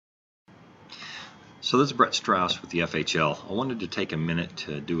So this is Brett Strauss with the FHL. I wanted to take a minute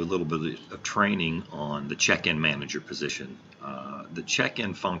to do a little bit of training on the check-in manager position. The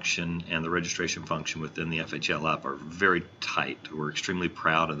check-in function and the registration function within the FHL app are very tight. We're extremely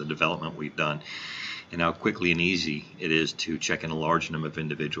proud of the development we've done and how quickly and easy it is to check in a large number of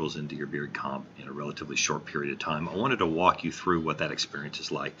individuals into your beard comp in a relatively short period of time. I wanted to walk you through what that experience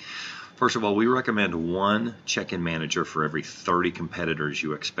is like. First of all, we recommend one check-in manager for every 30 competitors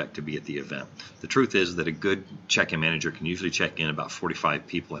you expect to be at the event. The truth is that a good check-in manager can usually check in about 45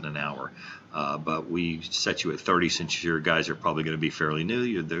 people in an hour, but we set you at 30 since your guys are probably going to be fairly new.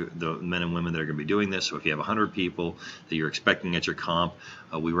 You're the men and women that are going to be doing this. So if you have 100 people that you're expecting at your comp,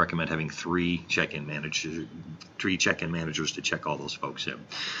 we recommend having three check-in managers to check all those folks in.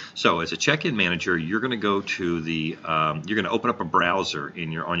 So as a check-in manager, you're going to go to the you're going to open up a browser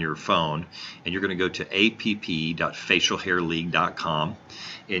on your phone, and you're going to go to app.facialhairleague.com,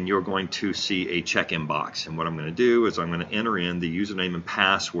 and you're going to see a check-in box. And what I'm going to do is I'm going to enter in the username and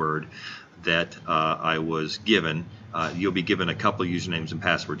password that I was given. You'll be given a couple of usernames and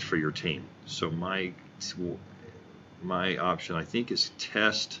passwords for your team. So my option, I think, is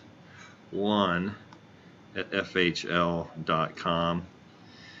test1 at FHL.com,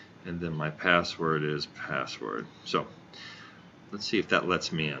 and then my password is password. So let's see if that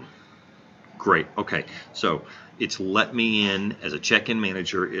lets me in. Great. Okay, so it's let me in as a check-in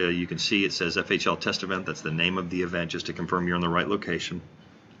manager. You can see it says FHL Test Event. That's the name of the event, just to confirm you're in the right location.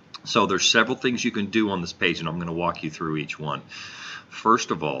 So there's several things you can do on this page, and I'm going to walk you through each one. First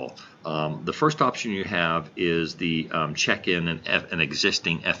of all, the first option you have is the check-in an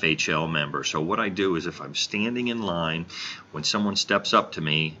existing FHL member. So what I do is if I'm standing in line, when someone steps up to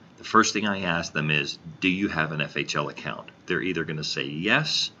me, the first thing I ask them is, do you have an FHL account? They're either going to say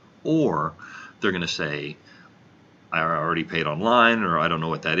yes, or they're going to say, I already paid online, or I don't know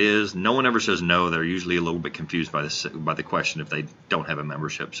what that is. No one ever says no. They're usually a little bit confused by the question if they don't have a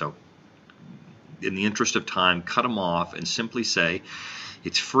membership. So in the interest of time, cut them off and simply say,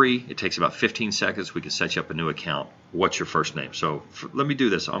 it's free. It takes about 15 seconds. We can set you up a new account. What's your first name? So let me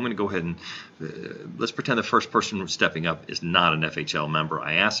do this. I'm going to go ahead and let's pretend the first person stepping up is not an FHL member.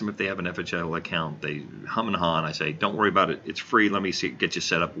 I ask them if they have an FHL account. They hum and haw, and I say, don't worry about it. It's free. Let me get you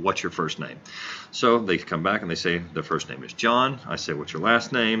set up. What's your first name? So they come back and they say their first name is John. I say, what's your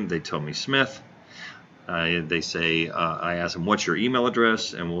last name? They tell me Smith. They say, I ask them, what's your email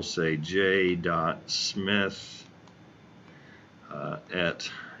address? And we'll say j.smith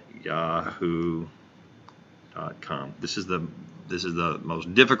at yahoo.com. This is the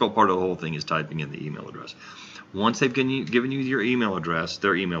most difficult part of the whole thing, is typing in the email address. Once they've given you your email address,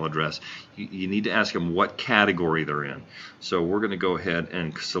 you need to ask them what category they're in. So we're going to go ahead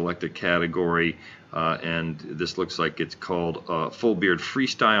and select a category, and this looks like it's called Full Beard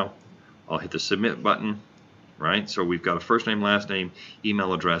Freestyle. I'll hit the submit button. Right? So we've got a first name, last name,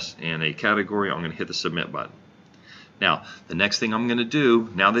 email address, and a category. I'm going to hit the submit button. Now, the next thing I'm going to do,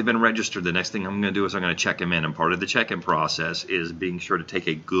 now they've been registered, the next thing I'm going to do is I'm going to check them in. And part of the check-in process is being sure to take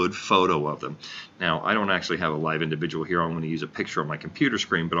a good photo of them. Now, I don't actually have a live individual here. I'm going to use a picture on my computer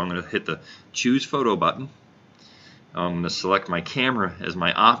screen, but I'm going to hit the choose photo button. I'm going to select my camera as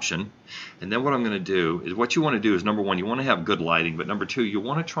my option. And then what I'm going to do is, what you want to do is, number one, you want to have good lighting, but number two, you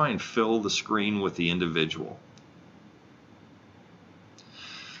want to try and fill the screen with the individual.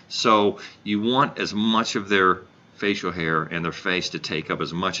 So you want as much of their facial hair and their face to take up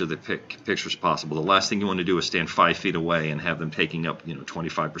as much of the picture as possible. The last thing you want to do is stand 5 feet away and have them taking up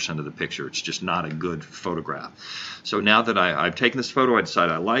 25% of the picture. It's just not a good photograph. So now that I've taken this photo, I decide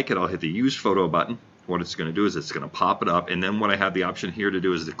I like it, I'll hit the use photo button. What it's going to do is it's going to pop it up, and then what I have the option here to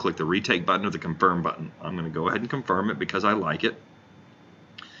do is to click the retake button or the confirm button. I'm going to go ahead and confirm it because I like it.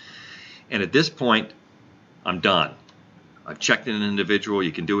 And at this point, I'm done. I've checked in an individual.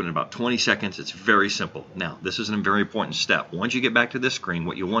 You can do it in about 20 seconds. It's very simple. Now, this is a very important step. Once you get back to this screen,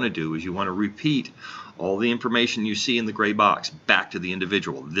 what you want to do is you want to repeat all the information you see in the gray box back to the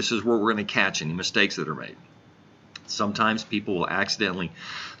individual. This is where we're going to catch any mistakes that are made. Sometimes people will accidentally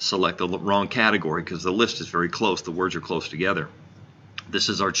select the wrong category because the list is very close. The words are close together. This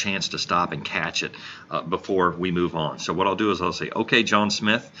is our chance to stop and catch it before we move on. So what I'll do is I'll say, okay, John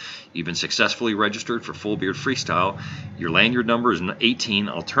Smith, you've been successfully registered for Full Beard Freestyle. Your lanyard number is 18.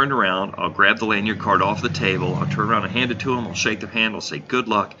 I'll turn around. I'll grab the lanyard card off the table. I'll turn around and hand it to him. I'll shake their hand. I'll say good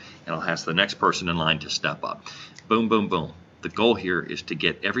luck, and I'll ask the next person in line to step up. Boom, boom, boom. The goal here is to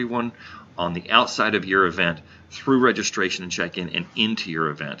get everyone on the outside of your event through registration and check-in and into your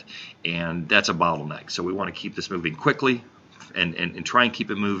event, and that's a bottleneck. So we want to keep this moving quickly, and try and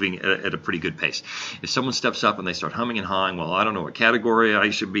keep it moving at a pretty good pace. If someone steps up and they start humming and hawing, well, I don't know what category I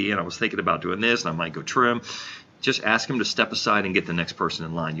should be in, I was thinking about doing this, and I might go trim, just ask them to step aside and get the next person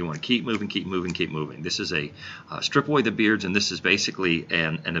in line. You want to keep moving, keep moving, keep moving. This is a strip away the beards, and this is basically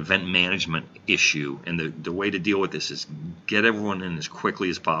an event management issue. And the way to deal with this is get everyone in as quickly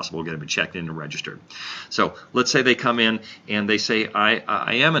as possible, get them checked in and registered. So let's say they come in and they say,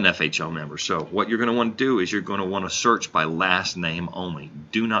 I am an FHL member. So what you're going to want to do is you're going to want to search by last name only.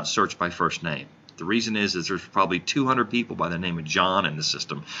 Do not search by first name. The reason is there's probably 200 people by the name of John in the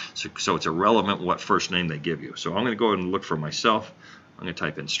system, so it's irrelevant what first name they give you. So I'm going to go ahead and look for myself. I'm going to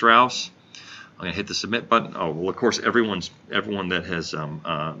type in Strauss. I'm going to hit the submit button. Oh, well, of course, everyone that has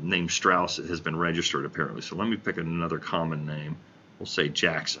named Strauss has been registered apparently. So let me pick another common name. We'll say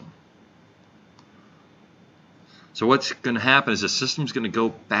Jackson. So what's going to happen is the system's going to go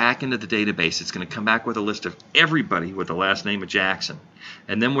back into the database. It's going to come back with a list of everybody with the last name of Jackson.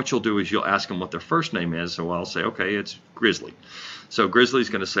 And then what you'll do is you'll ask them what their first name is. So I'll say, okay, it's Grizzly. So Grizzly's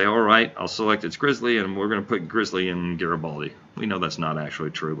going to say, all right, I'll select it's Grizzly, and we're going to put Grizzly in Garibaldi. We know that's not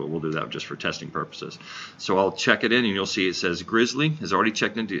actually true, but we'll do that just for testing purposes. So I'll check it in, and you'll see it says Grizzly has already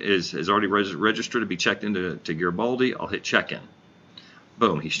checked into is already registered to be checked into Garibaldi. I'll hit check in.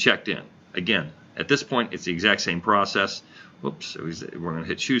 Boom, he's checked in. Again, at this point, it's the exact same process. Whoops, so we're going to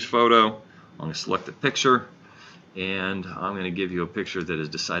hit choose photo. I'm going to select the picture, and I'm going to give you a picture that is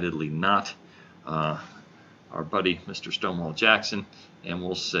decidedly not our buddy Mr. Stonewall Jackson, and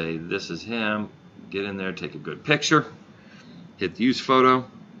we'll say this is him. Get in there, take a good picture, hit use photo,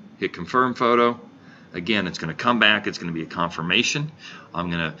 hit confirm photo. Again, it's going to come back. It's going to be a confirmation. I'm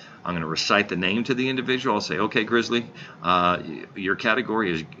going to recite the name to the individual. I'll say, okay, Grizzly, your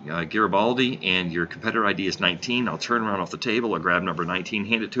category is Garibaldi, and your competitor ID is 19. I'll turn around off the table. I'll grab number 19,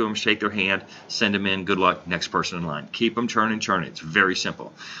 hand it to them, shake their hand, send them in. Good luck. Next person in line. Keep them churning. It's very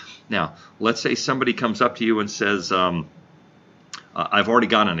simple. Now, let's say somebody comes up to you and says, I've already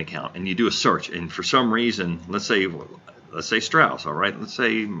got an account, and you do a search, and for some reason, let's say Strauss. All right, let's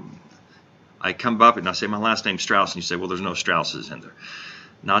say I come up and I say my last name's Strauss, and you say, well, there's no Strausses in there.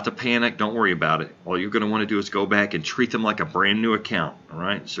 Not to panic, don't worry about it. All you're going to want to do is go back and treat them like a brand new account. All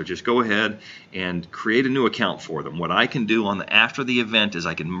right, so just go ahead and create a new account for them. What I can do after the event is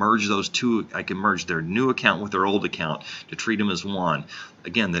I can merge those two. I can merge their new account with their old account to treat them as one.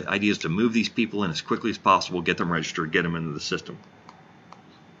 Again, the idea is to move these people in as quickly as possible, get them registered, get them into the system.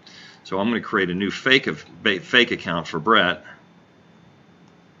 So I'm going to create a new fake account for Brett.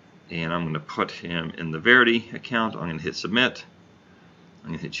 And I'm going to put him in the Verity account. I'm going to hit submit. I'm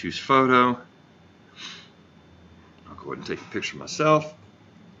going to hit choose photo. I'll go ahead and take a picture myself.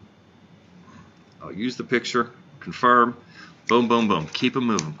 I'll use the picture, confirm, boom, boom, boom. Keep them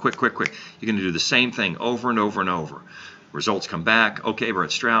moving, quick, quick, quick. You're going to do the same thing over and over and over. Results come back. Okay,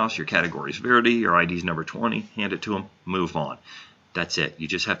 Brett Strauss, your category is Verity, your ID is number 20. Hand it to him, move on. That's it. You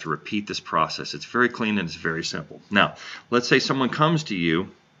just have to repeat this process. It's very clean and it's very simple. Now, let's say someone comes to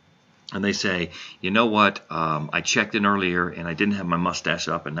you and they say, you know what, I checked in earlier and I didn't have my mustache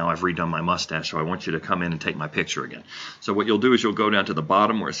up, and now I've redone my mustache, so I want you to come in and take my picture again. So what you'll do is you'll go down to the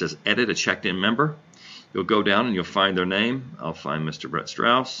bottom where it says edit a checked-in member. You'll go down and you'll find their name. I'll find Mr. Brett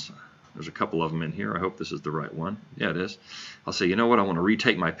Strauss. There's a couple of them in here. I hope this is the right one. Yeah, it is. I'll say, you know what, I want to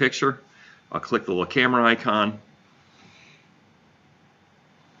retake my picture. I'll click the little camera icon.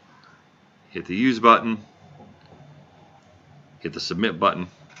 Hit the use button. Hit the submit button.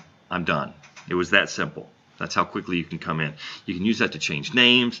 I'm done. It was that simple. That's how quickly you can come in. You can use that to change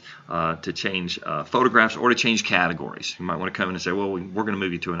names, to change photographs, or to change categories. You might want to come in and say, well, we're going to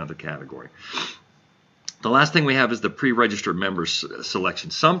move you to another category. The last thing we have is the pre-registered members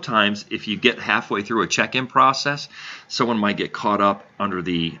selection. Sometimes if you get halfway through a check-in process, someone might get caught up under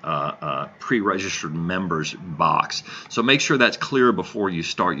the pre-registered members box. So make sure that's clear before you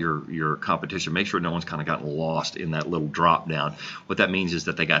start your competition. Make sure no one's kind of gotten lost in that little drop down. What that means is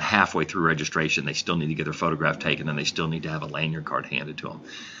that they got halfway through registration. They still need to get their photograph taken, and they still need to have a lanyard card handed to them.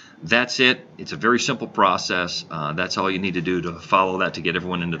 That's it. It's a very simple process. That's all you need to do to follow that to get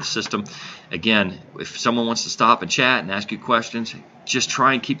everyone into the system. Again, if someone wants to stop and chat and ask you questions, just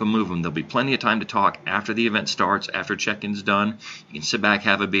try and keep them moving. There'll be plenty of time to talk after the event starts, after check-in's done. You can sit back,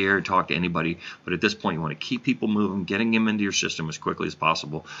 have a beer, talk to anybody. But at this point, you want to keep people moving, getting them into your system as quickly as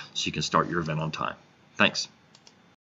possible so you can start your event on time. Thanks.